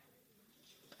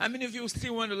How many of you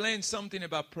still want to learn something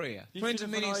about prayer? Wie viele 20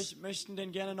 von minutes. euch möchten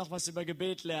denn gerne noch was über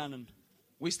Gebet lernen?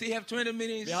 We still have 20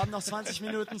 minutes. Wir haben noch 20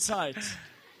 Minuten Zeit.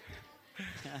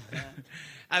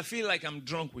 I feel like I'm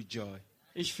drunk with joy.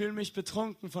 Ich fühle mich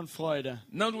betrunken von Freude.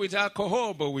 Not with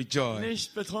alcohol, but with joy.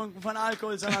 Nicht betrunken von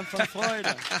Alkohol, sondern von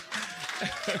Freude.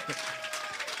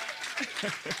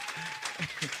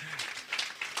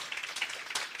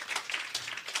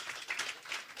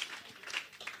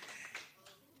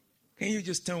 Can you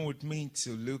just turn with me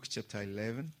to Luke chapter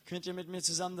 11? Könnt ihr mit mir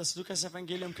zusammen das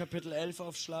Lukas-Evangelium Kapitel 11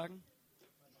 aufschlagen?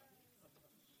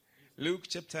 Luke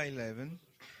chapter 11.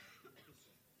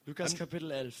 Lukas Kapitel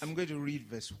 11. I'm going to read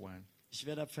verse 1. Ich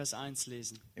werde ab Vers 1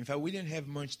 lesen. In fact, we didn't have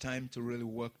much time to really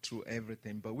work through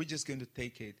everything, but we're just going to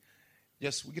take it.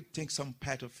 Just we could take some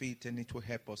part of it and it will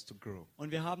help us to grow.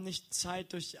 Und wir haben nicht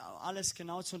Zeit, durch alles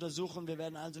genau zu untersuchen. Wir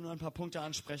werden also nur ein paar Punkte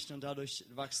ansprechen und dadurch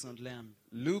wachsen und lernen.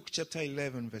 Luke chapter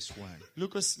 11 verse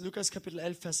 1. Lukas Kapitel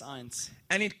 11, Vers 1.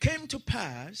 And it came to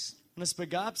pass Und es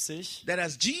begab sich, that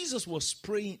as Jesus was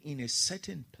praying in a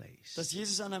certain place, dass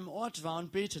Jesus an einem Ort war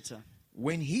und betete.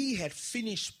 when he had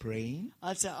finished praying,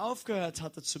 Als aufgehört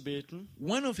hatte zu beten,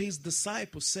 one of his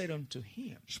disciples said unto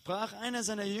him, sprach einer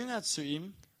seiner Jünger zu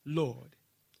ihm, Lord,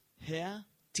 Herr,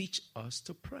 teach us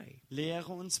to pray,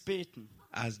 lehre uns beten,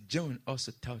 as John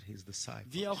also taught his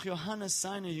disciples. wie auch Johannes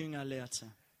seine Jünger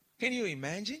lehrte. Can you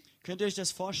imagine? Könnt ihr euch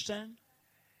das vorstellen?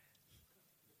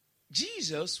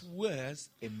 Jesus was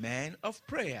a man of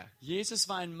prayer. Jesus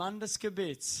war ein Mann des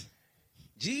Gebets.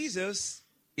 Jesus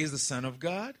is the Son of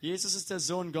God. Jesus ist der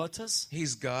Sohn Gottes.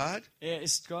 He's God, Er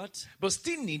ist Gott. but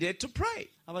still needed to pray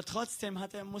Aber trotzdem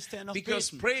musste er noch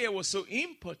because beten, prayer was so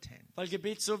important. weil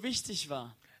Gebet so wichtig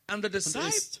war. And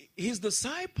ist. his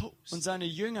disciples, Und seine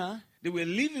Jünger they were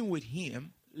living with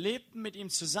him. lebten mit ihm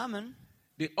zusammen.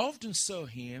 They often saw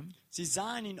him Sie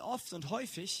sahen ihn oft und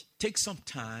häufig, take some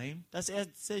time dass er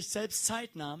sich selbst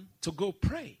Zeit nahm, to go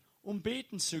pray. um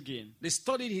beten zu gehen. They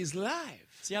studied his life.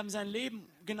 Sie haben sein Leben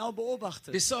genau They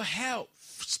beobachtet. saw how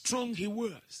strong he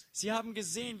was, Sie haben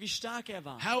gesehen, wie stark er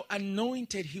war, how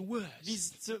anointed he was,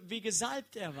 wie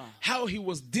gesalbt er war how he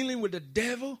was dealing with the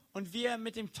devil. und wie er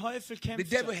mit dem Teufel The devil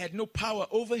kämpfte, had no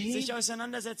power over him. sich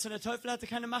auseinandersetzte und der Teufel hatte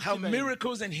keine Macht How über ihn.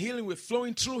 miracles and healing were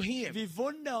flowing through him. Wie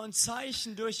Wunder und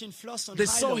Zeichen durch ihn flossen und They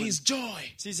saw Heilungen. his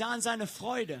joy. Sie sahen seine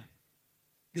Freude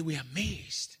They were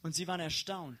amazed. und sie waren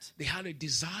erstaunt. They had a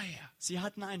desire. Sie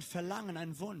hatten ein Verlangen,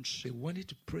 einen Wunsch. They wanted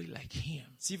to pray like him.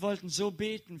 Sie wollten so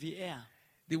beten wie er.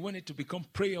 They wanted to become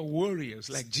prayer warriors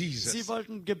like Sie Jesus.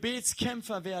 wollten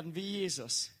Gebetskämpfer werden wie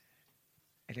Jesus.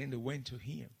 And then they went to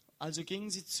him. Also gingen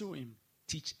sie zu ihm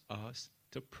Teach us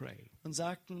to pray. und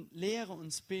sagten, lehre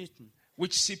uns beten.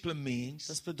 Which simply means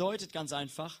Das bedeutet ganz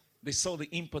einfach, they saw the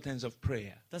importance of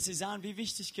prayer. dass sie sahen, wie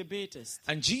wichtig Gebet ist.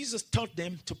 And Jesus taught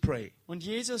them to pray. Und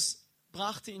Jesus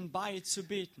brachte ihnen bei, zu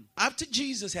beten. After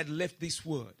Jesus had left this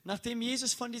world, Nachdem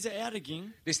Jesus von dieser Erde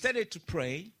ging, they started to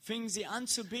pray. fingen sie an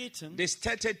zu beten They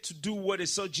started to do what they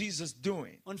saw Jesus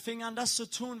doing. und fingen an, das zu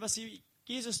tun, was sie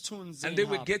Jesus tun And sehen they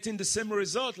were haben. getting the same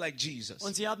result like Jesus.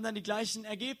 Und sie haben dann die gleichen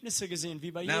Ergebnisse gesehen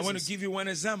wie bei Now I want to Jesus. give you one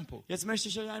example. Jetzt möchte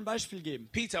ich euch ein Beispiel geben.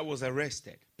 Peter was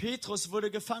arrested Petrus wurde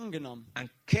gefangen genommen and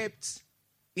kept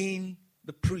in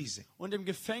the prison. und im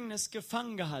Gefängnis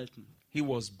gefangen gehalten. He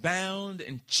was bound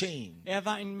and chained. Er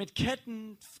war mit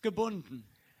Ketten gebunden.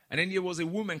 And then there was a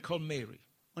woman called Mary,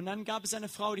 Und dann gab es eine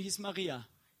Frau, die hieß Maria.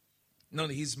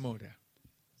 not his mother.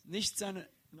 Nicht seine,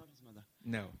 not his mother.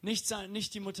 No.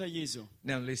 Nicht die Mutter Jesu.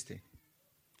 Now listen.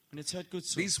 Und jetzt hört gut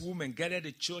zu. This woman gathered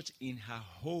the church in her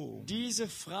home. Diese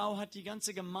Frau hat die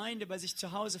ganze Gemeinde bei sich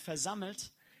zu Hause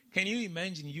versammelt. Can you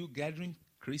imagine you gathering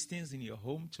Christians in your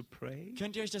home to pray?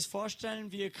 Könnt ihr euch das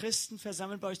vorstellen, wie ihr Christen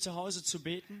versammelt bei euch zu Hause zu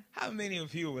beten? How many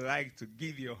of you would like to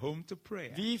give your home to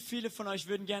prayer? Wie viele von euch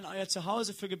würden gerne euer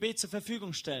Zuhause für Gebet zur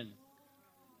Verfügung stellen?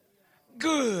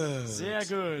 Good. Sehr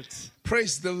gut.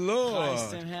 Praise the Preis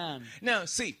Lord. dem Herrn. Now,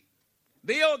 see,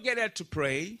 they all gathered to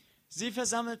pray, Sie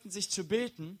versammelten sich zu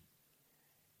beten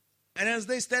and as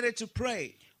they started to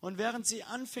pray, und während sie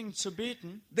anfingen zu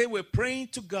beten, they were praying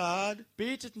to God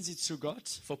beteten sie zu Gott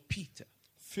for Peter.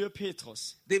 für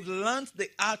Petrus. They've learned the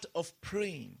art of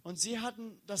praying. Und sie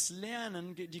hatten das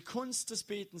Lernen, die Kunst des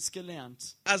Betens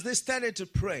gelernt. As they started to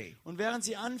pray, Und während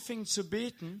sie anfingen zu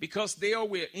beten, because they all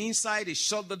were inside, they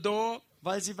shut the door.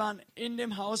 weil sie waren in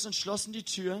dem Haus und schlossen die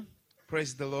Tür,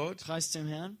 Praise the Lord. preis dem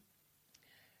Herrn,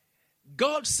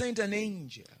 God sent an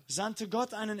angel. sandte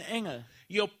Gott einen Engel.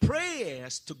 Your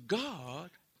prayers to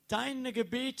God Deine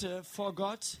Gebete vor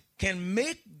Gott can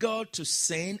make God to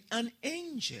send an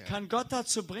angel kann Gott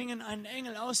dazu bringen, einen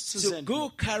Engel to auszusenden, go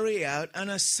carry out an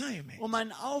assignment. um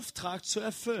einen Auftrag zu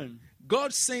erfüllen.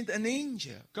 God sent an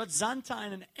angel, Gott sandte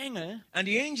einen Engel and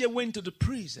the angel went to the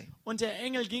prison. und der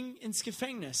Engel ging ins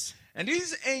Gefängnis. And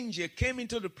this angel came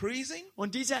into the prison.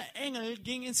 Und dieser Engel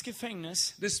ging ins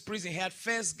Gefängnis. This prison had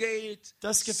first gate,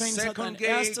 Das Gefängnis hat ein second gate,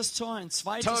 erstes Tor, ein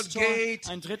zweites third Tor, gate.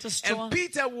 ein drittes Tor. And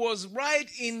Peter was right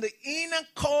in the inner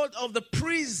court of the Und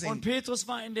prison, Petrus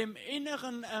war in dem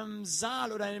inneren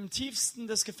Saal oder im tiefsten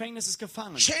des Gefängnisses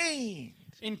gefangen. chained,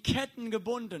 In Ketten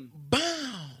gebunden, bound.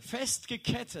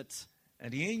 festgekettet.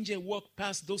 And the angel walked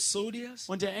past those soldiers,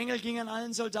 Und der Engel ging an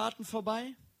allen Soldaten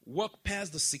vorbei, walked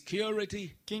past the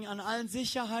security, ging an allen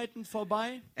Sicherheiten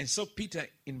vorbei and saw Peter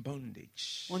in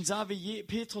bondage. und sah, wie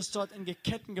Petrus dort in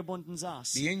Ketten gebunden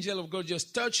saß. The angel of God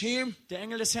just touched him, Der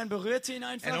Engel des Herrn berührte ihn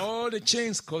and einfach all the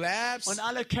chains collapsed und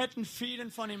alle Ketten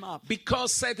fielen von ihm ab,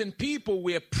 because certain people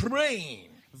were praying.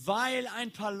 weil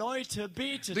ein paar Leute Do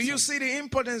you beteten. see the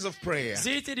importance of prayer?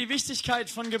 Seht ihr die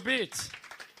Wichtigkeit von Gebet?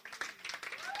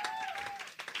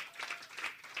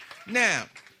 Now,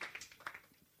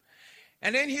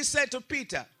 and then he said to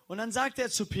Peter, Und dann sagte er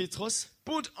zu Petrus,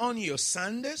 put on your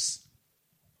sandals,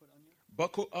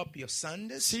 buckle up your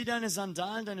sandals, zieh deine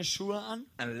Sandalen, deine Schuhe an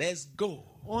and let's go.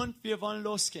 und wir wollen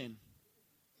losgehen.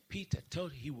 Peter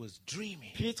thought he was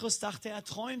dreaming. Petrus dachte, er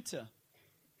träumte.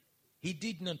 He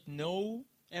did not know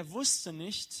Er wusste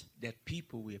nicht, that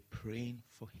people were praying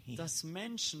for him. dass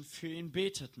Menschen für ihn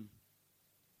beteten.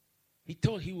 He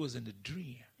thought he was in a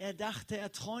dream. Er dachte,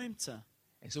 er träumte.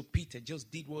 And so Peter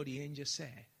just did what the angel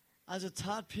said. Also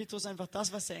tat Petrus einfach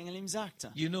das, was der Engel ihm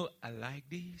sagte. You know, I like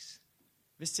this.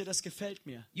 Wisst ihr, das gefällt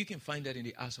mir. You can find that in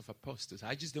the Acts of Apostles.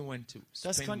 I just don't want to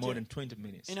Das spend könnt more ihr than 20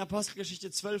 minutes. in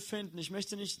Apostelgeschichte 12 finden.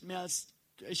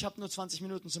 Ich habe nur 20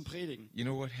 Minuten zum Predigen. You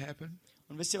know what happened?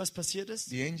 Und wisst ihr, was passiert ist?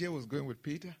 The angel was going with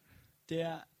Peter.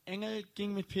 Der Engel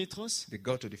ging mit Petrus. They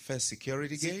got to the first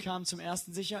security Sie gate. kamen zum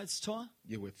ersten Sicherheitstor.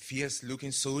 There were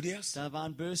fierce-looking soldiers. Da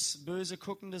waren böse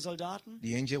guckende Soldaten.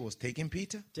 The angel was taking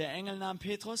Peter, Der Engel nahm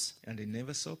Petrus and they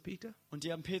never saw Peter. und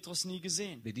die haben Petrus nie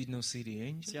gesehen. They did not see the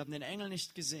angel. Sie haben den Engel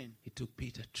nicht gesehen. He took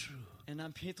Peter through. Er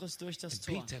nahm Petrus durch das And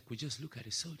Tor. Peter could just look at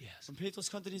the soldiers. Und Petrus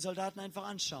konnte die Soldaten einfach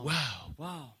anschauen. Wow.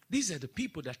 Wow, These are the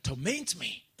people that torment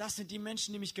me. das sind die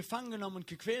Menschen, die mich gefangen genommen und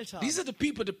gequält haben. These are the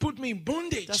people that put me in Das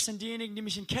bondage. sind diejenigen, die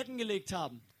mich in Ketten gelegt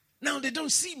haben. Now they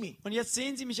don't see me. Und jetzt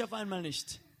sehen sie mich auf einmal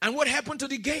nicht. And what happened to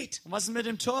the gate? Und was ist mit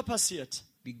dem Tor passiert?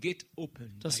 The gate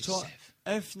opened by Das Tor itself.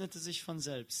 öffnete sich von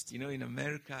selbst. You know, in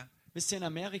America, Wisst ihr, in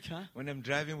Amerika, when I'm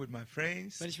driving with my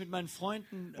friends, wenn ich mit meinen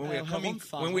Freunden when we are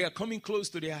herumfahre coming close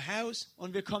to their house,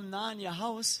 und wir kommen nah an ihr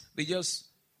Haus, they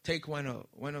just take one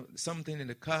of something in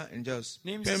the car and just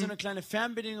nehmen sie so eine kleine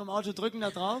Fernbedienung im Auto, drücken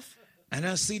da drauf and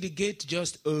I see the gate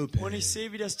just und open. ich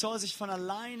sehe, wie das Tor sich von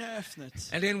alleine öffnet.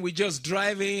 And then we just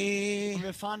drive Und in,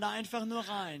 wir fahren da einfach nur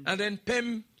rein. and then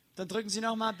pim, Dann drücken sie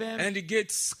nochmal Bam and the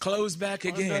gates close back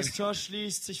und again. das Tor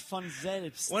schließt sich von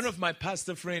selbst. One of my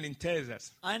pastor friend in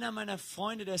Texas, Einer meiner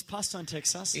Freunde, der ist Pastor in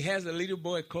Texas, he has a little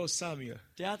boy called Samuel.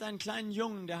 der hat einen kleinen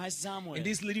Jungen, der heißt And Samuel.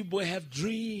 this little boy have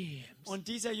dreams. Und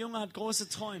dieser Junge hat große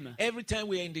Träume. Every time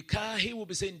we're in the car, he will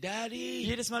be saying, Daddy,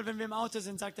 Jedes Mal, wenn wir im Auto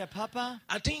sind, sagt der Papa,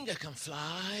 I think I can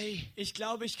fly. ich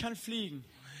glaube, ich kann fliegen.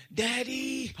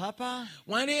 Daddy, Papa,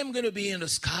 one day I'm going to be in the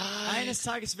sky. eines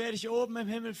Tages werde ich oben im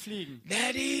Himmel fliegen.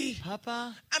 Daddy,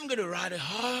 Papa, I'm going to ride a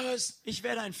horse. ich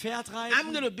werde ein Pferd I'm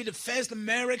reiten going to be the first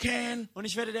American und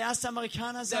ich werde der erste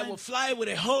Amerikaner that will sein, fly with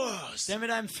a horse. der mit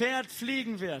einem Pferd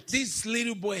fliegen wird. This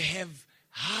little boy have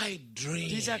high dreams.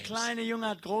 Dieser kleine Junge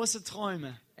hat große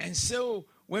Träume. And so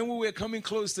when we were coming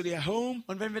close to their home,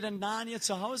 Und wenn wir dann nah an ihr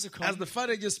Zuhause as kommen the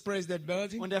father just pressed that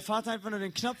button und der Vater einfach nur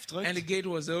den Knopf and the drückt gate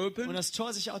was und open, das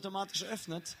Tor sich automatisch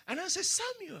öffnet, and I said,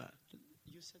 Samuel,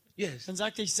 yes, dann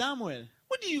sagte ich, Samuel,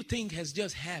 what do you think has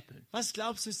just happened? was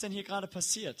glaubst du, ist denn hier gerade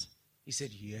passiert? He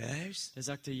said, yes, Er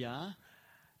sagte, ja,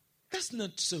 that's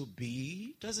not so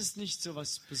big. das ist nicht so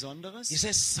was Besonderes. He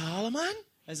said, Solomon,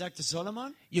 Er sagte,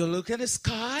 Solomon, you look at the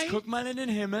sky. guck mal in den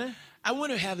Himmel. I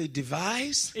want to have a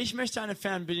device Ich möchte eine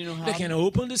Fernbedienung that can haben,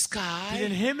 open the die sky.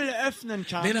 den Himmel öffnen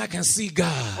Then kann I can see God.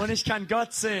 und ich kann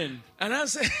Gott sehen. And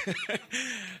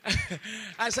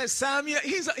I said, Samuel,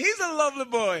 he's a lovely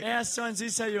boy. Er ist so ein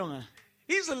süßer Junge.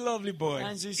 He's a lovely boy.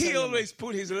 Ein süßer He Junge. always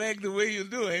put his leg the way you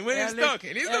do it when Er, he's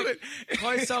talking. He's doing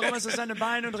kreuzt auch immer so it. seine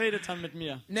Beine und redet dann mit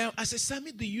mir. Now, I said,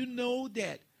 Samuel, do you know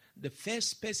that the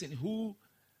first person who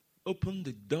opened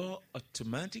the door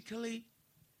automatically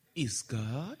is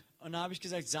God? Und da habe ich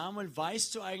gesagt, Samuel,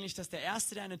 weißt du eigentlich, dass der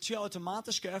Erste, der eine Tür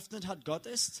automatisch geöffnet hat, Gott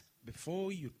ist?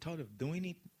 Before you thought of doing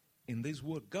it in this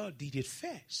world, God did it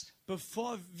first.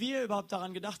 Bevor wir überhaupt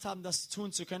daran gedacht haben, das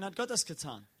tun zu können, hat Gott das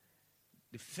getan.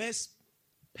 The first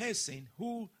person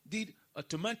who did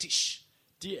automatisch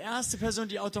Die erste Person,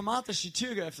 die automatisch die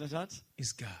Tür geöffnet hat,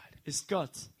 is God. ist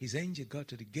Gott. His angel got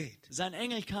to the gate, Sein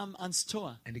Engel kam ans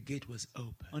Tor and the gate was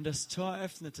open. und das Tor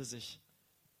öffnete sich.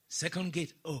 Second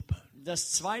gate open.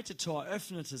 Das zweite Tor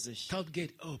öffnete sich. Third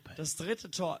gate open. Das dritte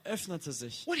Tor öffnete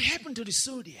sich. What happened to the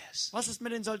soldiers? Was ist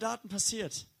mit den Soldaten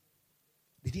passiert?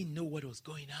 They didn't know what was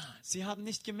going on. Sie haben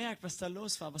nicht gemerkt, was da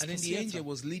los war, was And then the passiert angel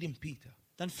war. was leading Peter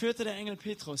Dann führte der Engel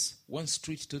Petrus one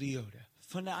street to the other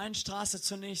von der einen Straße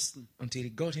zur nächsten, until he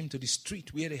got him to the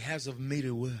street where the house of Mary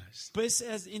was. bis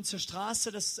er ihn zur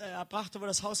Straße brachte, wo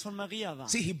das Haus von Maria war.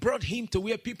 See, he brought him to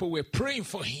where people were praying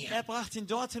for him. Er brachte ihn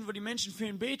dorthin, wo die Menschen für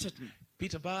ihn beteten.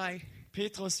 Peter, bye.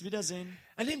 Petrus, Wiedersehen.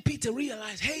 And then Peter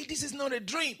realized, hey, this is not a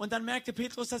dream. Und dann merkte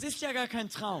Petrus, das ist ja gar kein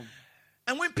Traum.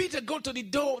 And when Peter got to the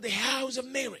door of the house of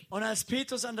Mary, Und als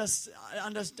Petrus an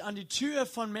die Tür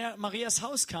von Marias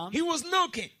Haus kam, he was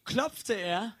knocking. klopfte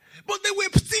er But they were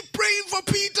still praying for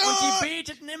Peter. und die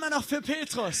beteten immer noch für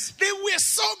Petrus. They were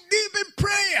so deep in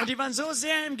prayer. Und die waren so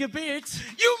sehr im Gebet,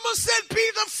 You must set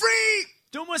Peter free.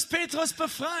 du musst Petrus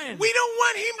befreien. We don't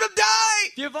want him to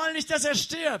die. Wir wollen nicht, dass er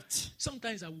stirbt.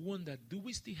 Sometimes I wonder, do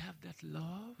we still have that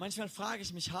love? Manchmal frage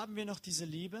ich mich, haben wir noch diese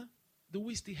Liebe? Do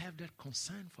we still have that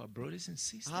concern for our brothers and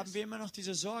sisters? Haben wir immer noch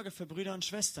diese Sorge für Brüder und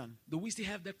Schwestern? Do we still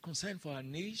have that concern for our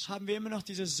nation? Haben wir immer noch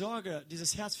diese Sorge,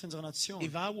 dieses Herz für unsere Nation?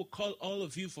 If I would call all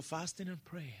of you for fasting and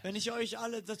prayer Wenn ich euch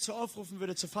alle dazu aufrufen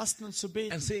würde, zu fasten und zu and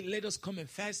beten say, let us come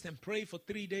and fast and pray for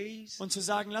 3 days. und zu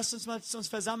sagen, lasst uns mal uns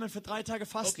versammeln für 3 Tage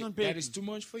fasten Okay, und that is beten, too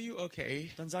much for you?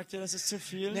 Okay. dann sagt ihr, das ist zu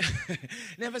viel.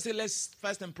 Never say, let's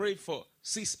fast and pray for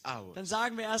 6 hours. Dann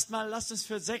sagen wir erstmal, lasst uns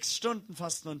für 6 Stunden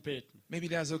fasten und beten. Maybe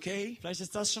that's okay? Vielleicht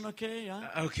ist das schon okay,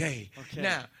 ja? Okay. Okay.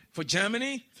 Now, for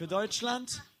Germany, Für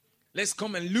Deutschland, let's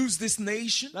come and lose this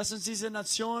nation. lasst uns diese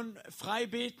Nation frei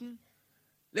beten.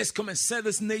 Let's come and set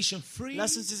this nation free.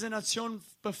 Lasst uns diese Nation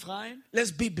befreien.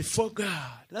 Let's be before God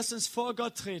Lasst uns vor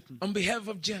Gott treten. on behalf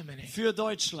of Germany. Für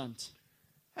Deutschland.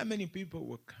 How many people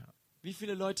will come? Wie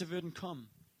viele Leute würden kommen?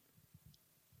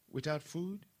 Without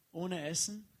food? Ohne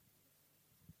Essen,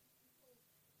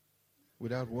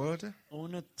 Without water?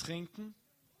 ohne Trinken,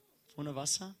 ohne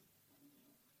Wasser?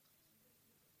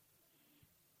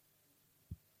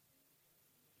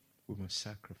 We must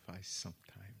sacrifice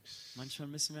sometimes. Manchmal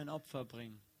müssen wir ein Opfer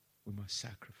bringen. We must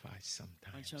sacrifice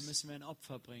Manchmal sometimes müssen wir ein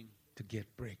Opfer bringen, to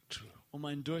get breakthrough. um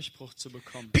einen Durchbruch zu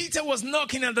bekommen. Peter was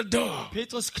knocking at the door,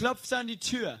 Petrus klopfte an die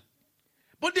Tür.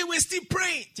 but they were still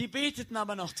praying. Die beteten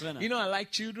aber noch You drinnen. know, I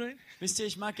like children. Wisst ihr,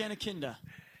 ich mag gerne Kinder.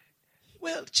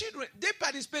 Well, children, they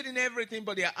participate in everything,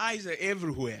 but their eyes are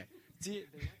everywhere.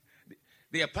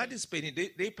 They are participating.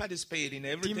 They participate in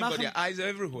everything, but their eyes are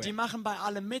everywhere. Die machen bei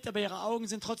allem mit, aber ihre Augen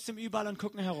sind trotzdem überall und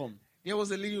gucken herum. There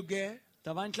was a little girl,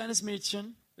 Da war ein kleines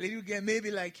Mädchen, maybe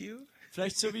like you,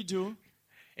 vielleicht so wie du,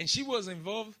 and she was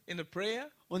involved in the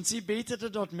prayer, und sie betete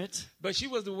dort mit, but she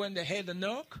was the one that had the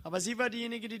knock. aber sie war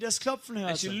diejenige, die das Klopfen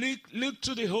And she hörte. looked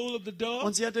through the hole of the door.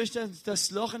 Und sie hat durch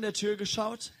das Loch in der Tür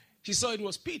geschaut She saw it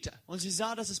was Peter. und sie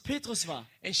sah, dass es Petrus war.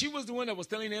 And she was the one that was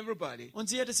telling everybody, Und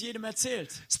sie hat es jedem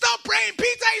erzählt. stop praying,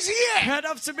 Peter is here. Hört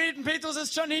auf zu beten, Petrus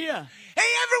ist schon hier. Hey,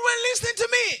 everyone listen to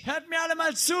me. Hört mir alle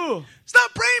mal zu.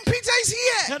 Stop praying, Peter is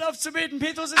here. Hört auf zu beten,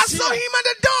 Petrus I ist saw hier. him at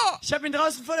the door. Ich habe ihn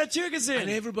draußen vor der Tür And gesehen.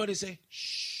 everybody say,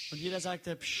 shh, Und jeder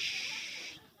sagte, psch,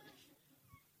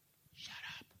 shut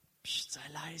up. psch, sei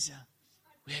leise.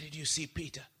 Where did you see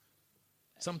Peter?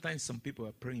 Sometimes some people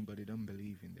are praying, but they don't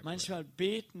believe in them. Manchmal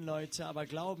beten Leute, aber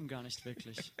glauben gar nicht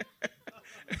wirklich.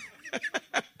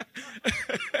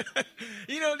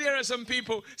 You know, there are some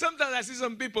people, sometimes I see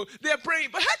some people, they're praying,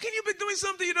 but how can you be doing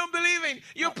something you don't believe in?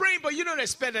 You're praying, but you don't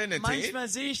expect anything. Manchmal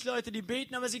sehe ich Leute, die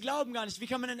beten, aber sie glauben gar nicht. Wie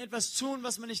kann man denn etwas tun,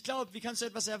 was man nicht glaubt? Wie kannst du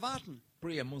etwas erwarten?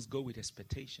 Prayer must go with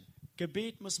expectation.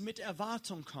 Gebet muss mit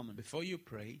Erwartung kommen. Before you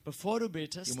pray, Bevor du you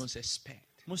betest, must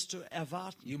expect. musst du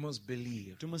erwarten. You must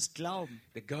believe Du musst glauben,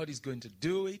 that God is going to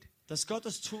do it. dass Gott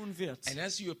es tun wird. And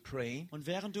as you're praying, Und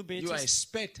während du you are betest,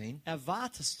 expecting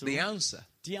erwartest du the answer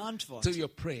die Antwort to your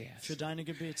prayers. für deine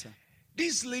Gebete.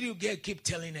 This little girl keep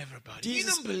telling everybody, you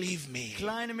Dieses don't believe me.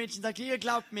 kleine Mädchen sagt, ihr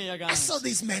glaubt mir ja gar I saw nicht.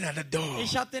 this man at the door.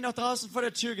 Ich habe den noch draußen vor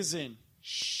der Tür gesehen.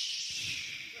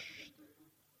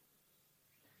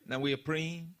 Now we are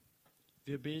praying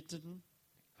Wir beteten.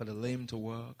 for the lame to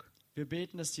walk, Wir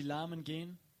beten, dass die Lahmen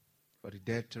gehen, for the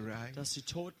dead to rise, dass die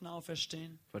Toten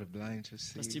auferstehen, for the blind to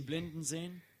dass die see. Blinden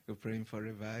sehen. We're praying for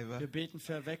revival. Wir beten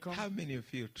für Erweckung. How many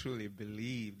of you truly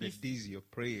believe that this your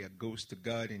prayer goes to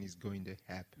God and is going to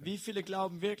happen? Wie viele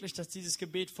glauben wirklich, dass dieses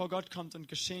Gebet vor Gott kommt und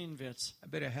geschehen wird? I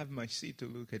better have my seat to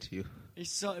look at you.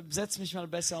 Ich setze mich mal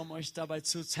besser, um euch dabei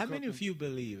How many zuzugucken. of you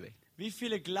believe it? Wie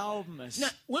viele glauben es? Now,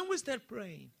 when we start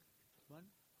praying, Wann?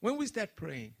 when we start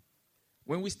praying,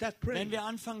 When we start wenn praying wir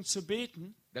anfangen zu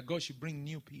beten, that God should bring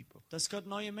new people, dass Gott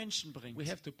neue Menschen bringt, we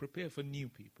have to prepare for new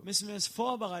people. müssen wir uns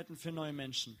vorbereiten für neue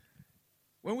Menschen.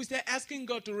 When we start asking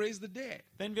God to raise the dead,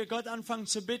 Wenn wir Gott anfangen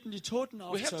zu bitten, die Toten we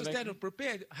have to start to aufzuerwecken,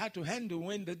 prepare how to handle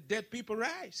when the dead people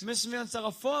rise. müssen wir uns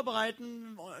darauf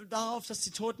vorbereiten, darauf, dass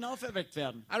die Toten auferweckt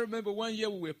werden. I remember one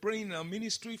year we were praying in our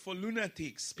ministry for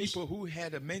lunatics, people who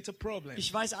had a mental problem.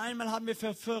 Ich weiß, einmal haben wir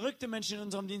für verrückte Menschen in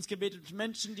unserem Dienst gebetet,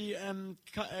 Menschen, die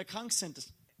krank sind,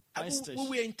 geistig. We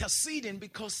were interceding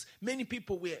because many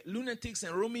people were lunatics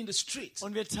and roaming the streets.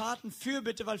 Und wir taten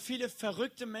Fürbitte, weil viele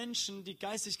verrückte Menschen, die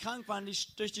geistig krank waren, die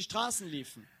durch die Straßen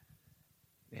liefen.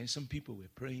 Then some people were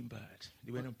praying, but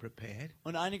they were not prepared.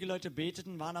 Und einige Leute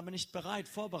beteten, waren aber nicht bereit,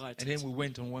 vorbereitet. And then we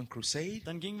went on one crusade,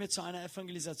 Dann gingen wir zu einer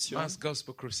Evangelisation, mass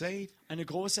gospel crusade. eine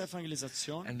große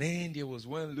Evangelisation. And then there was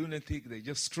one lunatic that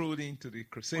just strode into the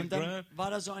crusade Und dann ground.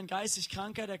 war da so ein geistig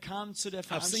Kranker, der kam zu der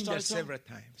I've seen that Veranstaltung. several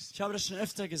times. Ich habe das schon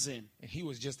öfter gesehen. And he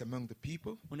was just among the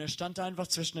people. Und er stand da einfach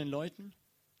zwischen den Leuten.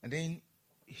 And then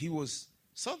he was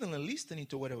suddenly listening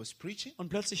to what I was preaching. Und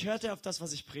plötzlich hörte er auf das,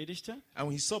 was ich predigte. And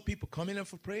when he saw people coming up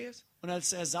for prayers, Und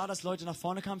als er sah, dass Leute nach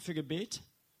vorne kamen für Gebet,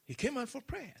 he came out for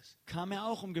prayers. kam er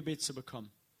auch, um Gebet zu bekommen.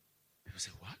 People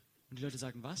said, what? Und die Leute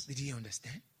sagen, was? Did he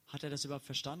understand? Hat er das überhaupt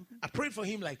verstanden? I prayed for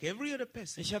him like every other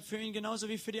person. Ich habe für ihn genauso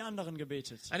wie für die anderen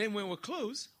gebetet. And then when we're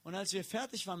close, Und als wir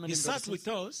fertig waren mit he dem sat with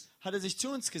Gottesdienst, us hat er sich zu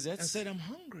uns and gesetzt said, I'm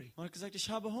hungry. und hat gesagt, ich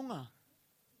habe Hunger.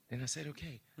 Then I said,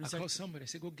 okay. I called somebody. I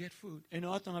said, go get food. In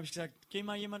Ordnung, habe ich gesagt, geh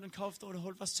mal jemand und kauft oder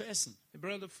holt was zu essen. They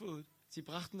brought the food. Sie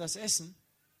brachten das Essen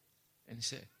And he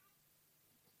said,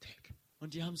 take.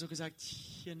 und die haben so gesagt,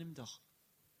 hier, nimm doch.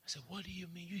 I said, what do you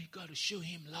mean? You got to show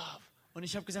him love. Und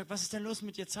ich habe gesagt, was ist denn los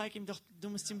mit dir? Zeig ihm doch, du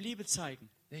musst ihm Liebe zeigen.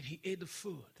 Then he ate the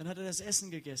food. Dann hat er das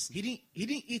Essen gegessen. He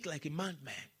didn't eat like a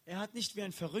madman. Er hat nicht wie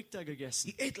ein Verrückter gegessen,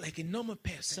 He ate like a normal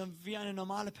person. sondern wie eine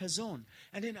normale Person.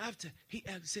 And then after, he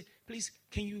said, please,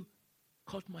 can you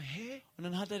cut my hair? Und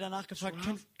dann hat er danach gefragt,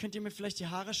 könnt ihr mir vielleicht die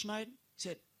Haare schneiden? He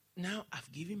said, now I've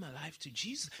given my life to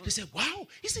Jesus. They said, wow,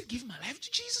 he said, give my life to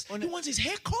Jesus? Und- He wants his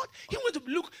hair cut? He wants to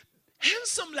look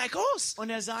handsome like us. Und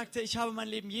er sagte, ich habe mein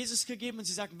Leben Jesus gegeben. Und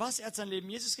sie sagten, was? Er hat sein Leben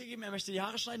Jesus gegeben. Er möchte die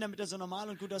Haare schneiden, damit er so normal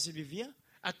und gut aussieht wie wir.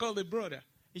 I called the brother.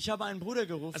 Ich habe einen Bruder I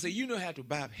gerufen. said, you know how to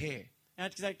barb hair. Er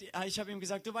hat gesagt, ich habe ihm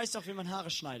gesagt, du weißt doch, wie man Haare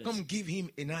schneidet. Come give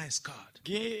him a nice cut.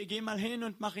 Geh mal hin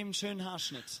und mach ihm einen schönen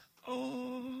Haarschnitt.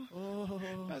 Oh,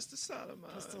 Pastor Solomon,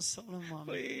 Pastor Solomon,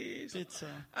 please. bitte.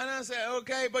 And I said,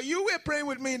 okay, but you were praying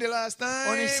with me the last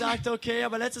time. Und ich sagte, okay,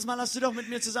 aber letztes Mal hast du doch mit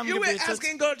mir zusammen You were gebetet.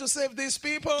 asking God to save these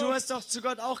people. Du hast doch zu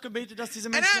Gott auch gebetet, dass diese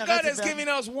And Menschen now God errettet has given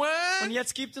werden. us Und one.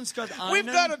 jetzt gibt uns Gott We've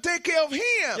got to einen. take care of him.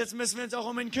 Jetzt müssen wir uns auch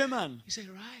um ihn kümmern. He said,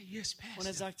 right, yes, Und er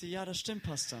Pastor. sagte, ja, das stimmt,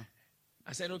 Pastor.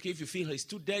 I said, okay, if you feel it's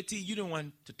too dirty, you don't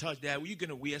want to touch that. You're going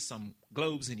to wear some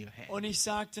gloves in your hand. Und ich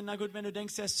sagte, na gut, wenn du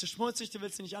denkst, er ist zu schmutzig, du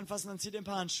willst ihn nicht anfassen, dann zieh dir ein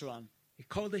paar Handschuhe an. He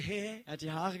called the hair. Er hat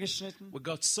die Haare geschnitten, We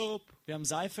got soap. wir haben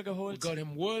Seife We geholt, got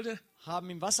him water. haben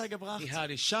ihm Wasser gebracht, He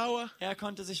had a shower. er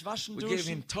konnte sich waschen, We gave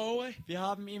him duschen, towel. wir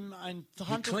haben ihm ein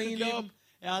Handtuch cleaned gegeben,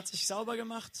 er hat sich sauber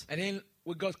gemacht And then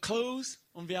we got clothes.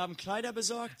 und wir haben Kleider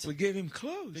besorgt, We gave him wir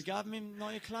clothes. gaben ihm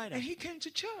neue Kleider. And he came to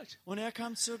church. Und er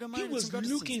kam zur He Gemeinde, was zum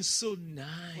looking Gottesdienst. so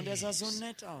Und er sah so nice.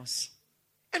 nett aus.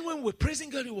 And when we're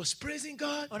praising God, he was praising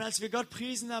God. Und als wir Gott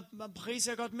priesen, da pries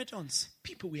er Gott mit uns.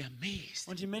 People were amazed.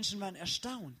 Und die Menschen waren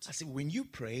erstaunt. I said, when you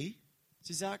pray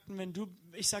Sie sagten,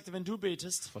 ich sagte, wenn du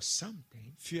betest for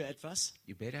something, für etwas,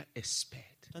 you better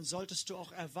expect. dann solltest du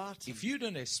auch erwarten. If you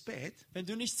don't expect, Wenn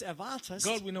du nichts erwartest,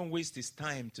 God will not waste his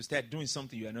time to start doing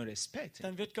something you are not expecting.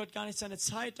 dann wird Gott gar nicht seine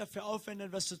Zeit dafür aufwenden,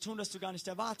 etwas zu tun, das du gar nicht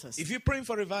erwartest. If you're praying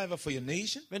for revival for your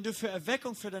nation, Wenn du für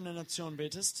Erweckung für deine Nation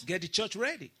betest, get the church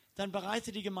ready. dann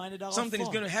bereite die Gemeinde darauf Something is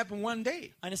going vor. to happen one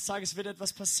day. Eines Tages wird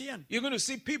etwas passieren. You're going to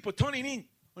see people turning in.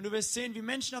 Und du wirst sehen, wie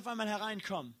Menschen auf einmal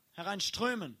hereinkommen,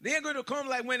 hereinströmen. They're going to come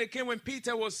like when they came when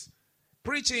Peter was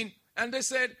preaching and they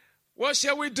said, what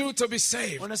shall we do to be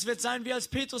saved? Und es wird sein, wie als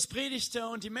Petrus predigte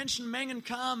und die Menschenmengen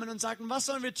kamen und sagten, was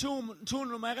sollen wir tun,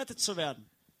 um errettet zu werden?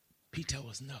 Peter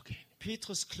was knocking.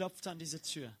 Petrus klopfte an diese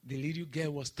Tür. The little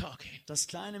girl was talking. Das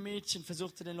kleine Mädchen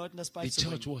versuchte den Leuten das The church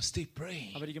beizubringen. was still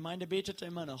praying. Aber die Gemeinde betete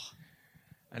immer noch.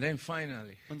 And then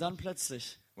finally, Und dann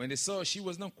plötzlich, when they saw she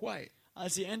was not quiet,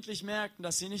 als sie endlich merkten,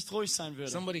 dass sie nicht ruhig sein würde,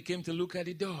 somebody came to look at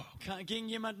the door. ging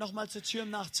jemand nochmal zur Tür, um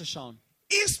nachzuschauen.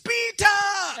 It's Peter!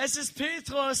 Es ist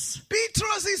Petrus.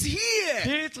 Petrus is here.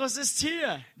 Petrus ist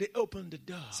hier. They opened the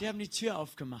door. Sie haben die Tür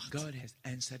aufgemacht. God has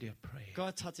answered your prayer.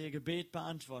 Gott hat ihr Gebet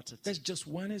beantwortet. That's just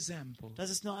one example Das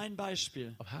ist nur ein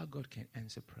Beispiel of how God can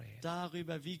answer prayer.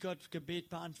 darüber, wie Gott Gebet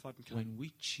beantworten kann. When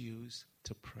we choose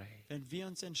to pray. Wenn wir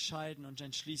uns entscheiden und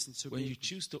entschließen zu When you beten.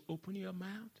 choose to open your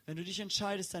mouth, Wenn du dich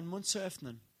entscheidest, deinen Mund zu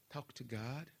öffnen, talk to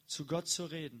God, zu Gott zu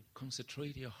reden,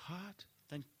 concentrate your heart,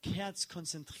 dein Herz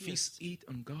konzentrierst fix it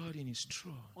on God in His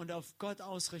throne. und auf Gott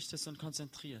ausrichtest und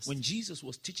konzentrierst. When Jesus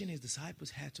was teaching His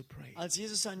disciples how to pray, Als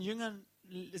Jesus seinen Jüngern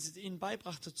ihnen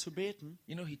beibrachte zu beten,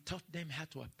 you know, He taught them how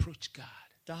to approach God.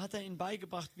 da hat er ihnen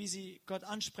beigebracht, wie sie Gott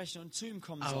ansprechen und zu ihm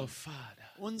kommen Our sollen. Father,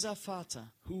 Unser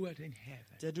Vater, who art in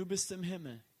heaven. der du bist im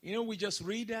Himmel. You know, we just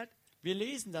read that. Wir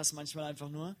lesen das manchmal einfach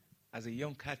nur. As a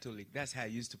young Catholic, that's how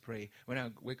I used to pray. When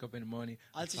I wake up in the morning,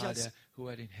 Als ich Father, who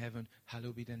art in heaven,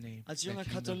 hallowed be thy name. Als Thy junger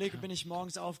kingdom Katholik come. bin ich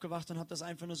morgens aufgewacht und habe das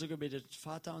einfach nur so gebetet.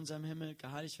 Vater unser im Himmel,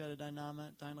 geheiligt werde dein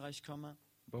Name, dein Reich komme.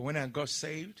 But when I got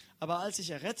saved, Aber als ich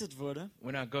errettet wurde,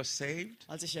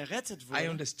 I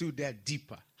understood that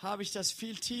deeper. habe ich das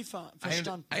viel tiefer I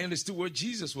verstanden. understood what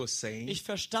Jesus was saying. Ich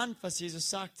verstand, was Jesus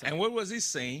sagte. And what was He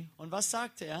saying? Und was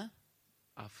sagte er?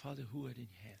 Our Father who art in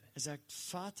heaven. Er sagt,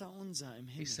 Vater unser im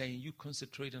He's Himmel. saying, you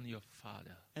concentrate on your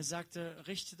Father. Er sagte,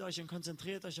 richtet euch und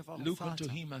konzentriert euch auf euren Look unto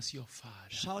Vater. Him as your Father.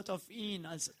 Schaut auf ihn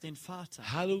als den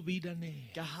Vater. Hallowed be thy name.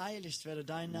 Geheiligt werde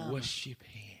dein Name. Worship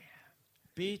Him.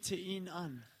 Bete ihn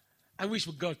an. I wish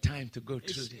we got time to go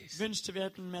through Ich this. wünschte, wir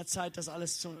hätten mehr Zeit, das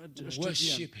alles zu studieren.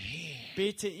 Worship Him.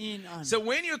 Bete ihn an. So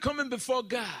when you're coming before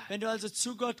God, Wenn du also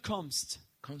zu Gott kommst,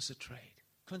 concentrate.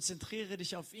 konzentriere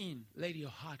dich auf ihn. Let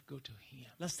your heart go to Him.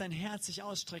 Lass dein Herz sich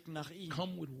ausstrecken nach ihm.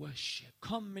 Come with worship.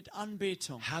 Komm mit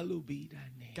Anbetung. Hallowed be thy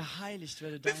name. Geheiligt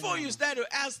werde dein Before you Name. start to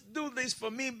ask, do this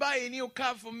for me, buy a new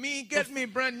car for me, get me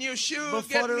brand new shoes, Bevor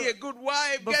get du- me a good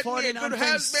wife, get bevor me a du good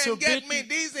anfängst zu husband, get me beten-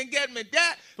 this and get me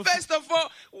that. First of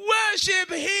all, worship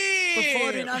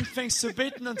Bevor du ihn Him. anfängst zu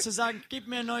bitten und zu sagen, gib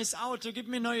mir ein neues Auto, gib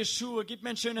mir neue Schuhe, gib mir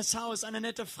ein schönes Haus, eine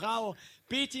nette Frau,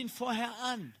 bete ihn vorher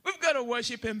an. We've got to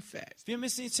worship Him first. Wir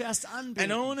müssen ihn zuerst And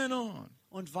anbeten. on.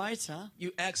 Und weiter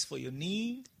You ask for your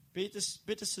need.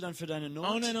 bittest du dann für deine On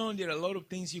Not. and on. There are a lot of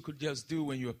things you could just do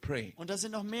when you are praying. Und da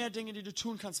sind noch mehr Dinge, die du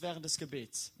tun kannst während des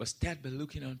Gebets. But start by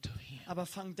looking unto Him. Aber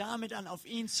fang damit an, auf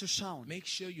ihn zu schauen. Make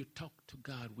sure you talk to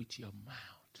God with your mouth.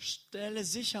 Stelle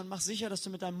sicher und mach sicher, dass du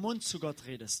mit deinem Mund zu Gott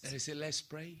redest. And they say, let's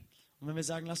pray. Und wenn wir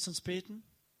sagen, lasst uns beten,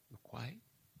 You're quiet.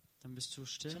 dann bist du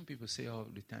still. Some people say all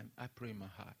the time, I pray in my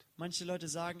heart. Manche Leute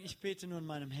sagen, ich bete nur in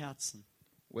meinem Herzen.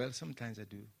 Well, sometimes I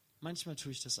do. Manchmal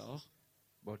tue ich das auch.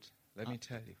 But let me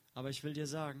tell you, Aber ich will dir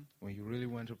sagen, when you really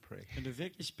want to pray, wenn du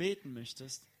wirklich beten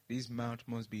möchtest, this mouth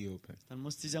must be open. dann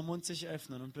muss dieser Mund sich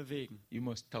öffnen und bewegen. You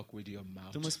must talk with your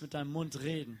mouth. Du musst mit deinem Mund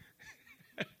reden.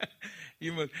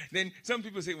 You must. Then some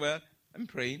people say, well, I'm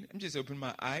praying. I'm just opening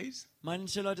my eyes.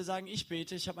 Manche Leute sagen, ich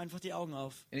bete, ich habe einfach die Augen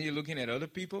auf. And you're looking at other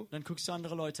people. Dann guckst du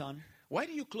andere Leute an. Why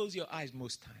do you close your eyes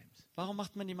most times? Warum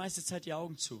macht man die meiste Zeit die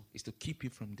Augen zu? It's to keep you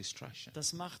from distraction.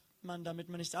 Das macht man, damit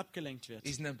man nicht abgelenkt wird.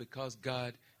 It's not because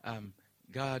God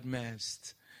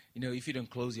must. You know, if you don't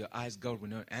close your eyes, God will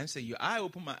not answer you. I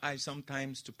open my eyes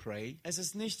sometimes to pray. Es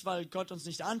ist nicht, weil Gott uns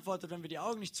nicht antwortet, wenn wir die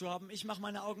Augen nicht zu haben. Ich mache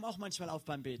meine Augen auch manchmal auf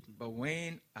beim Beten. But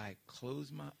when I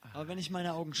close my Aber wenn eyes, ich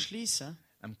meine Augen schließe,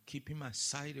 I'm keeping my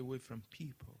sight away from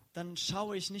people. dann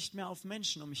schaue ich nicht mehr auf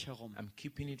Menschen um mich herum. I'm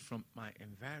keeping it from my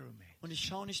environment. Und ich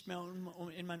schaue nicht mehr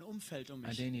in mein Umfeld um And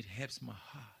mich. then it helps my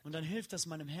heart Und dann hilft das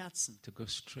meinem Herzen, to go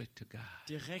straight to God,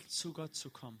 direkt zu Gott zu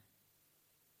kommen.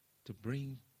 to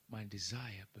bring my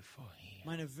desire before Him.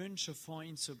 Meine Wünsche vor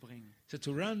ihn zu bringen. So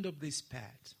to round up this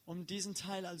part, Um diesen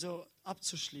Teil also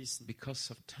abzuschließen,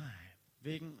 because of time,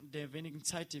 wegen der wenigen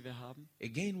Zeit, die wir haben.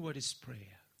 again, what is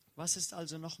prayer? Was ist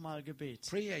also nochmal Gebet?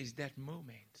 Prayer is that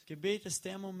moment Gebet ist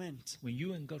der Moment, when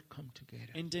you and God come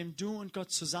together in dem du und Gott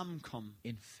zusammenkommen,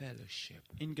 in fellowship,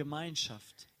 in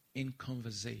Gemeinschaft, in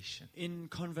conversation, in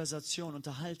Konversation,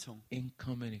 Unterhaltung, in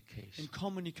communication. in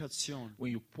Kommunikation.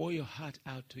 When you pour your heart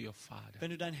out to your Father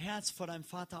Wenn du dein Herz vor deinem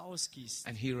Vater ausgießt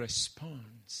and He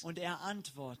responds und er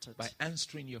antwortet, by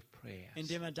answering your prayers,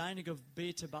 indem er deine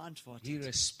Gebete He beantwortet.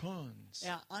 responds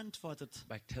Er antwortet,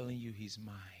 by telling you He's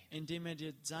mine. indem er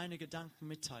dir seine Gedanken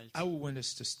mitteilt. I would want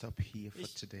us to stop here for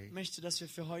Ich today, möchte, dass wir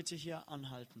für heute hier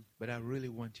anhalten. but I really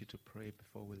want you to pray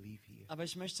before we leave here. Aber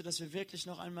ich möchte, dass wir wirklich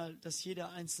noch einmal, dass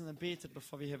jeder Einzelne betet,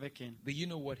 bevor wir hier weggehen. Do you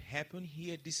know what happened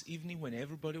here this evening when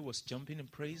everybody was jumping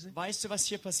and praising? Weißt du, was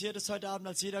hier passiert ist heute Abend,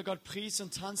 als jeder Gott pries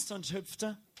und tanzte und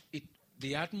hüpfte?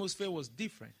 The atmosphere was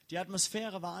different Die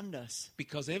Atmosphäre war anders,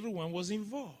 because everyone was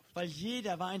involved. weil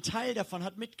jeder war ein Teil davon,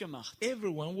 hat mitgemacht.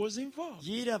 Everyone was involved.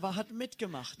 Hat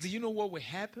mitgemacht. Do you know what will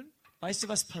happen Weißt du,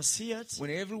 was passiert, when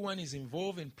everyone is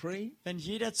involved in praying? wenn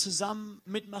jeder zusammen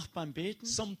mitmacht beim Beten?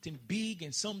 Something big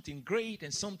and something great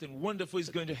and something wonderful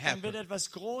is going to Dann wird happen. etwas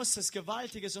Großes,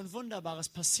 Gewaltiges und Wunderbares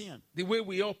passieren. The way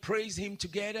we all praise Him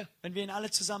together, Wenn wir ihn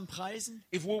alle zusammen preisen,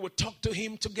 if we would talk to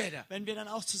Him together, wenn wir dann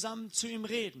auch zusammen zu ihm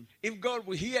reden, if God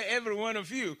will hear every one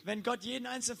of you. wenn Gott jeden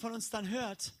einzelnen von uns dann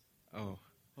hört, Oh,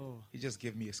 He just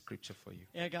gave me a scripture for you.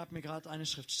 er gab mir gerade eine I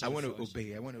Schriftstelle want für to euch.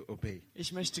 obey. I want to obey.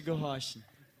 Ich möchte gehorchen.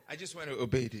 I just want to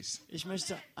obey this. Ich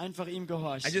möchte einfach ihm I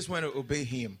gehorchen. just want to obey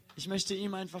Him. Ich möchte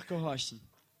ihm einfach gehorchen.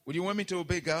 Would you want me to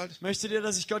obey God? Möchtet ihr,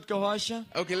 dass ich Gott gehorche?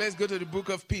 Okay, let's go to the book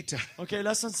of Peter. Okay,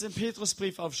 lasst uns den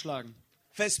Petrusbrief aufschlagen.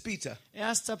 1 Peter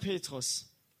 1. Petrus,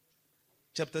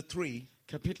 chapter 3,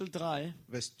 Kapitel 3,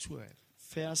 verse 12.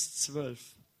 Vers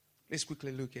 12. Let's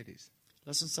quickly look at this.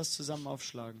 Lasst uns das zusammen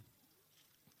aufschlagen.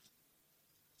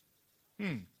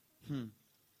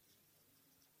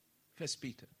 1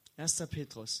 Peter 1.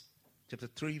 Petrus, chapter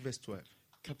 3, verse 12.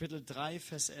 Kapitel 3,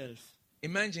 Vers 11.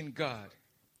 Imagine God.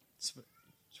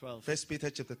 12. 1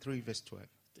 Peter chapter 3, verse 12.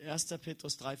 1.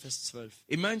 Petrus 3, Vers 12.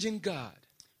 Imagine God.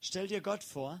 Stell dir Gott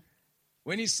vor,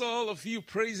 When He saw all of you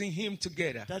praising Him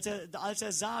together, als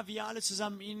er sah, wie ihr alle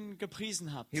zusammen ihn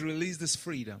gepriesen habt, He released His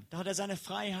freedom, da hat er seine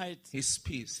Freiheit His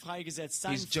peace, freigesetzt,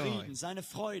 seinen His joy, Frieden, seine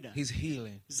Freude, His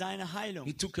healing. seine Heilung.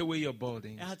 He took away your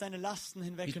burdens. Er hat deine Lasten He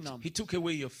hinweggenommen. took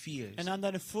away your fears. Er nahm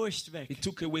deine Furcht weg. He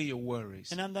took away your worries.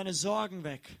 Er nahm deine Sorgen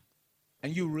weg.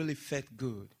 And you really felt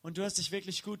good. Und du hast dich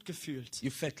wirklich gut gefühlt.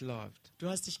 You felt loved. Du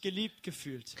hast dich geliebt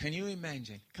gefühlt. Can you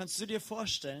imagine Kannst du dir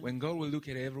vorstellen, when God will look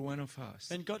at every one of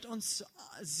us wenn Gott uns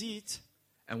sieht,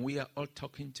 and we are all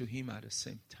talking to Him at the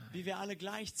same time? wie wir alle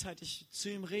gleichzeitig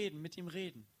zu ihm reden, mit ihm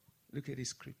reden? Look at this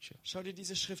scripture. Schau dir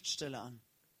diese Schriftstelle an.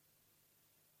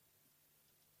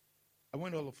 I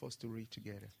want all of us to read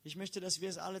together. Ich möchte, dass wir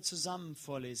es alle zusammen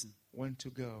vorlesen. 1 to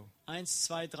go. 1,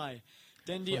 2, 3.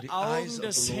 Denn For die the Augen eyes of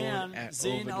des the Lord Herrn are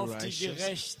sehen over auf the die righteous,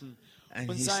 Gerechten and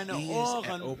und his seine ears are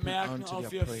Ohren open merken unto auf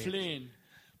their ihr prayer. Flehen.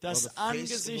 Das For the face of the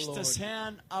Angesicht Lord- des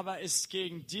Herrn aber ist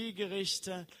gegen die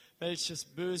gerichtet, welches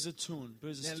Böse tun.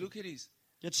 Böses Now tun. look at this.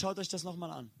 Jetzt schaut euch das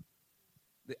nochmal an.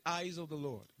 The eyes of the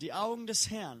Lord. Die Augen des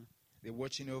Herrn They're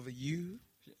watching over you.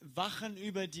 wachen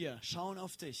über dir, schauen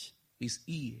auf dich. His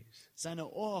ears Seine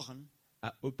Ohren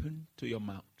are open to your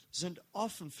mouth. sind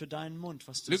offen für deinen Mund,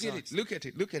 was du Look at it. sagst. Look at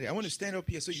it. Look at it. I want to stand up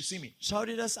here so you see me. Schau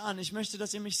dir das an. Ich möchte,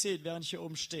 dass ihr mich seht, während ich hier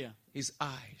oben stehe. His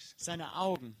eyes. Seine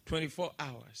Augen, 24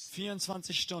 hours.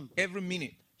 24 Stunden, Every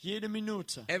minute. jede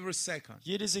Minute, Every second.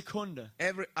 jede Sekunde,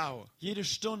 Every hour. jede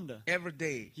Stunde, Every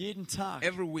day. jeden Tag,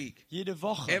 Every week. jede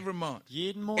Woche, Every month.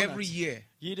 jeden Monat, Every year.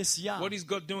 jedes Jahr. What is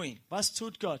God doing? Was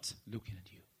tut Gott? Looking at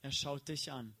you. Er schaut dich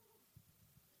an.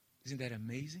 Isn't that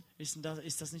amazing? Ist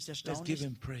das nicht Let's give erstaunlich?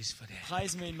 Him praise for that.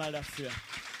 Preisen wir ihn mal dafür.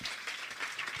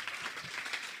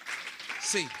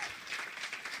 See.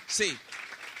 See.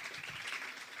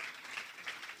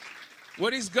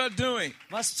 What is God doing?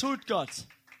 Was tut Gott?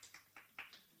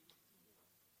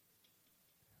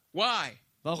 Why?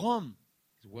 Warum?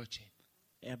 He's watching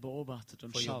Er beobachtet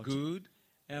und for your schaut. good,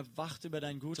 Er wacht über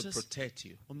dein to Gutes, protect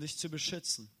you, um dich zu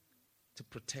beschützen. to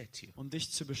protect you, Um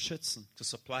dich zu beschützen. to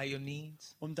supply your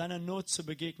needs, Um deiner Not zu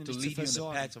begegnen, to dich zu lead you in the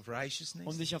versorgen. path of righteousness.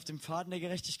 Um dich auf dem Pfaden der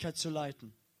Gerechtigkeit zu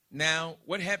leiten. Now,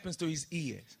 what happens to his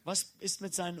ears? Was ist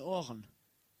mit seinen Ohren?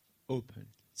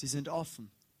 Open Sie sind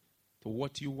offen. to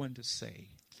what you want to say.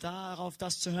 Darauf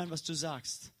das zu hören, was du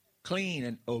sagst. Clean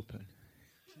and open.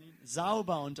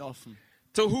 Sauber und offen.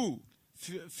 To who?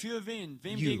 Für wen?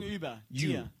 Wem You. gegenüber? You.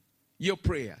 Dir. Your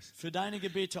prayers. Für deine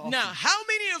Gebete offen. Now, how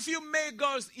many of you made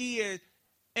God's ears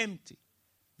empty?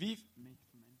 Wie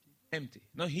Empty.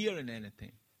 Not hearing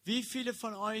anything. viele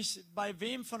von euch, bei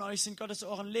wem von euch sind Gottes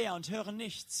Ohren leer und hören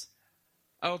nichts?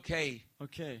 Okay.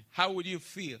 Okay. How would you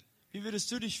feel Wie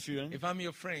würdest du dich fühlen, if I'm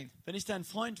your friend wenn ich dein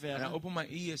Freund and I wäre open my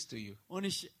ears to you? und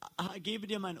ich gebe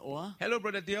dir mein Ohr? Hello,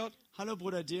 Brother Dirk. Hallo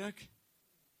Bruder Dirk.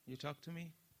 You talk to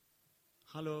me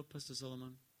Hallo Pastor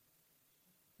Solomon.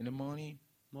 in the morning,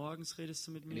 Morgens redest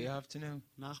du mit in the mir, afternoon,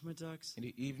 nachmittags, in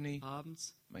the evening.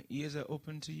 abends. My ears are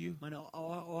open to you. Meine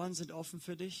Ohren sind offen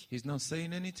für dich, He's not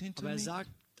saying anything to aber er me. sagt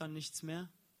dann nichts mehr.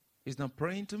 He's not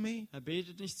praying to me. Er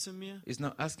betet nicht zu mir. He's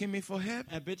not asking me for help.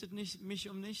 Er bittet nicht mich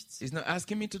um nichts. He's not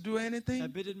asking me to do Er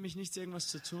anything. bittet mich nichts, irgendwas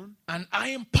zu tun. And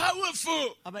I am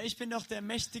powerful. Aber ich bin doch der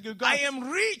mächtige Gott. I am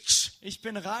rich. Ich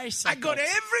bin reich, I sagt got Gott.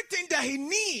 everything that he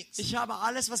needs. Ich habe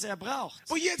alles, was er braucht.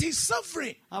 But yet he's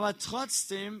suffering. Aber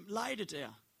trotzdem leidet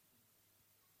er.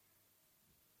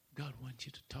 God wants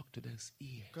you to talk to those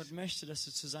ears. Gott möchte, dass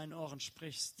du zu seinen Ohren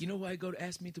sprichst. You know why God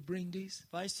asked me to bring this?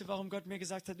 Weißt du, warum Gott mir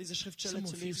gesagt hat, diese Schriftstelle Some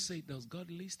zu of you lesen? say, does God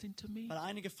listen to me? Weil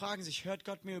einige fragen sich, hört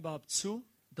Gott mir überhaupt zu?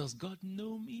 Does God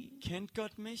know me? Kennt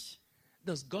Gott mich?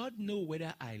 Does God know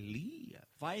whether I live?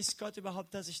 Weiß Gott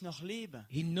überhaupt, dass ich noch lebe?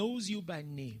 He knows you by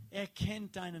name. Er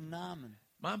kennt deinen Namen.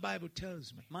 My Bible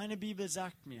tells me Meine Bibel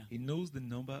sagt mir, He knows the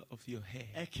number of your hair.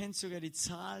 er kennt sogar die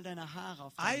Zahl deiner Haare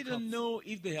auf I deinem don't Kopf. know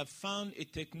if they have found a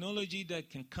technology that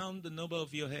can count the number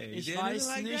of your hair. Is Ich there anything weiß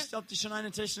like nicht, that? ob die schon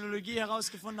eine Technologie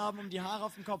herausgefunden haben, um die Haare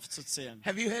auf dem Kopf zu zählen.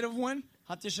 Have you heard of one?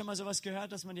 Habt ihr schon mal sowas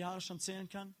gehört, dass man die Haare schon zählen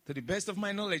kann? To the best of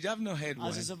my knowledge, I've not heard one.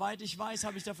 Also soweit ich weiß,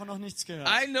 habe ich davon noch nichts gehört.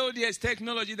 I know there's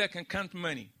technology that can count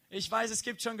money, Ich weiß, es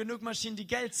gibt schon genug Maschinen, die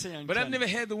Geld zählen but I've können. never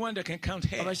heard the one that can count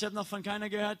Aber hair. ich habe noch von keiner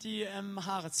gehört, die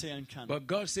Haare zählen kann. But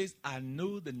God says, I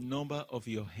know the number of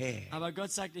your hair. Aber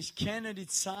Gott sagt, ich kenne die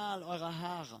Zahl eurer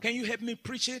Haare. Can you help me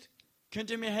preach it? Könnt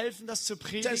ihr mir helfen, das zu Tell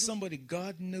predigen? somebody,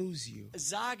 God knows you.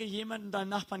 Sage jemandem, deinem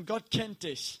Nachbarn, Gott kennt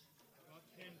dich.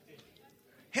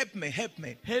 Help me, help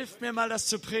me. Hilft mir mal, das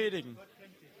zu predigen.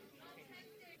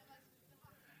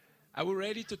 Are we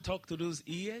ready to talk to those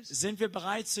ears? Sind wir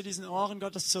bereit, zu diesen Ohren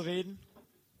Gottes zu reden?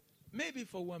 Maybe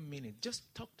for 1 minute. Just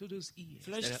talk to those ears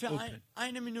Vielleicht that für are open.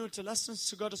 eine Minute. Lasst uns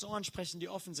zu Gottes Ohren sprechen, die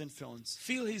offen sind für uns.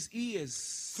 Fill his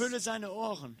ears Fülle seine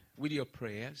Ohren with your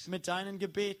prayers. mit deinen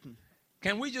Gebeten.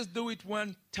 Can we just do it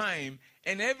one time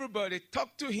and everybody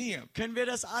talk to him? Können wir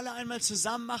das alle einmal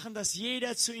zusammen machen, dass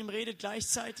jeder zu ihm redet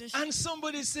gleichzeitig? And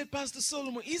somebody said, Pastor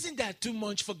Solomon, isn't that too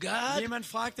much for God? Jemand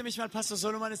fragte mich mal, Pastor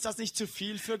Solomon, ist das nicht zu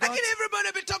viel für How Gott? can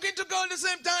everybody be talking to God at the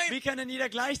same time? Wie kann denn jeder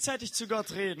gleichzeitig zu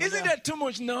Gott reden? Isn't Oder that too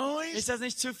much noise? ist das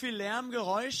nicht zu viel Lärm,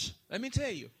 Geräusch? Let me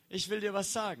tell you, Ich will dir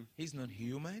was sagen. he's not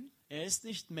human. Er ist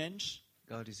nicht Mensch,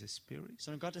 God is a spirit.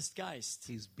 sondern Gott ist Geist.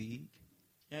 He's big.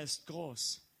 Er ist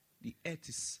groß. The earth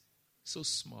is so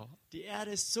small Die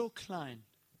Erde ist so klein,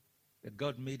 that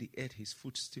God made the earth his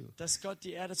footstool. dass Gott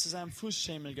die Erde zu seinem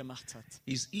Fußschemel gemacht hat.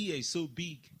 His ear is so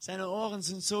big, Seine Ohren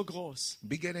sind so groß.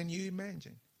 bigger than you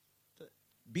imagine.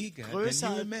 Bigger than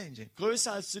Größer, you imagine.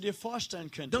 größer als du dir vorstellen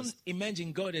Don't könntest.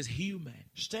 imagine God as human.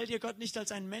 Stell dir Gott nicht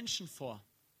als einen Menschen vor,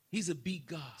 He's a big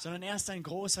God. sondern er ist ein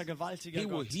großer, gewaltiger He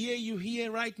will Gott. hear you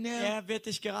here right now. Er wird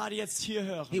dich gerade jetzt hier He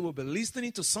hören will be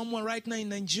listening to someone right now in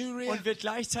Nigeria, und wird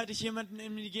gleichzeitig jemanden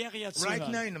in Nigeria right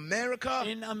now zuhören, in America,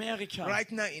 in Amerika, right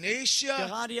now in Asia,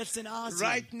 gerade jetzt in Asien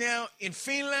right now in und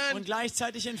Finland,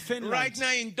 gleichzeitig in right Finnland now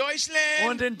in Deutschland,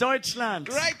 und in Deutschland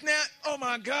right now, oh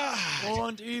my God.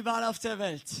 und überall auf der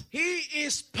Welt. He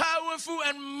is powerful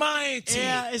and mighty.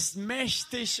 Er ist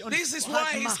mächtig und This is why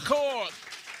hat he's Macht. called.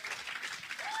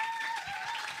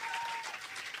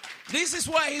 This is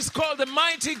why he's called the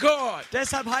mighty God.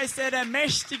 Deshalb heißt er der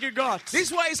mächtige Gott. This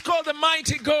is why he's called the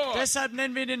mighty God. Deshalb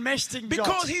nennen wir ihn den mächtigen Because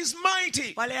Gott, he's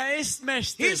mighty. weil er ist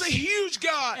mächtig. He's a huge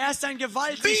God. Er ist ein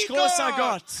gewaltig Big großer God.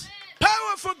 Gott,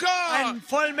 Powerful ein God.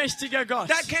 vollmächtiger Gott,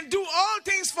 That can do all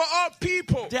things for all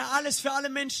people. der alles für alle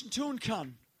Menschen tun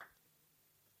kann.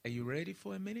 Are you ready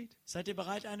for a minute? Seid ihr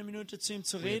bereit, eine Minute zu ihm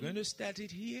zu We're going reden? to start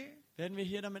it here. Werden wir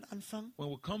hier damit anfangen? When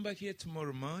we come back here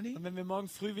tomorrow morning, Und wenn wir morgen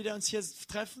früh wieder uns hier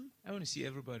treffen, I want to see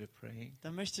everybody praying.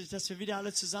 dann möchte ich, dass wir wieder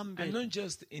alle zusammen And beten. not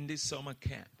just in this summer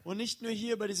camp. Und nicht nur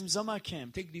hier bei diesem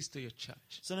Sommercamp, Take this to your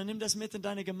church. sondern nimm das mit in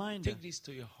deine Gemeinde, Take this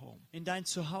to your home. in dein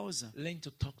Zuhause. Learn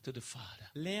to talk to the Father.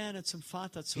 Lerne zum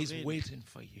Vater zu He's reden. waiting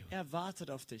for you. Er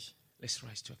wartet auf dich. Let's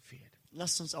rise to our feet.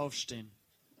 Lasst uns aufstehen.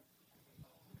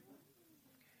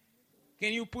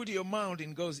 Can you put your mouth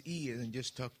in God's ears and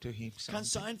just talk to him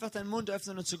Kannst du something? einfach deinen Mund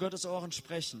öffnen und zu Gottes Ohren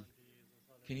sprechen?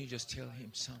 Can you just tell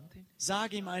him something?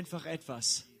 Sag ihm einfach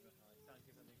etwas.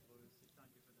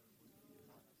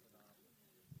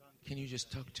 Can you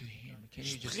just talk to him? Can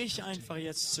you just Sprich talk to einfach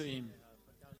jetzt zu ihm.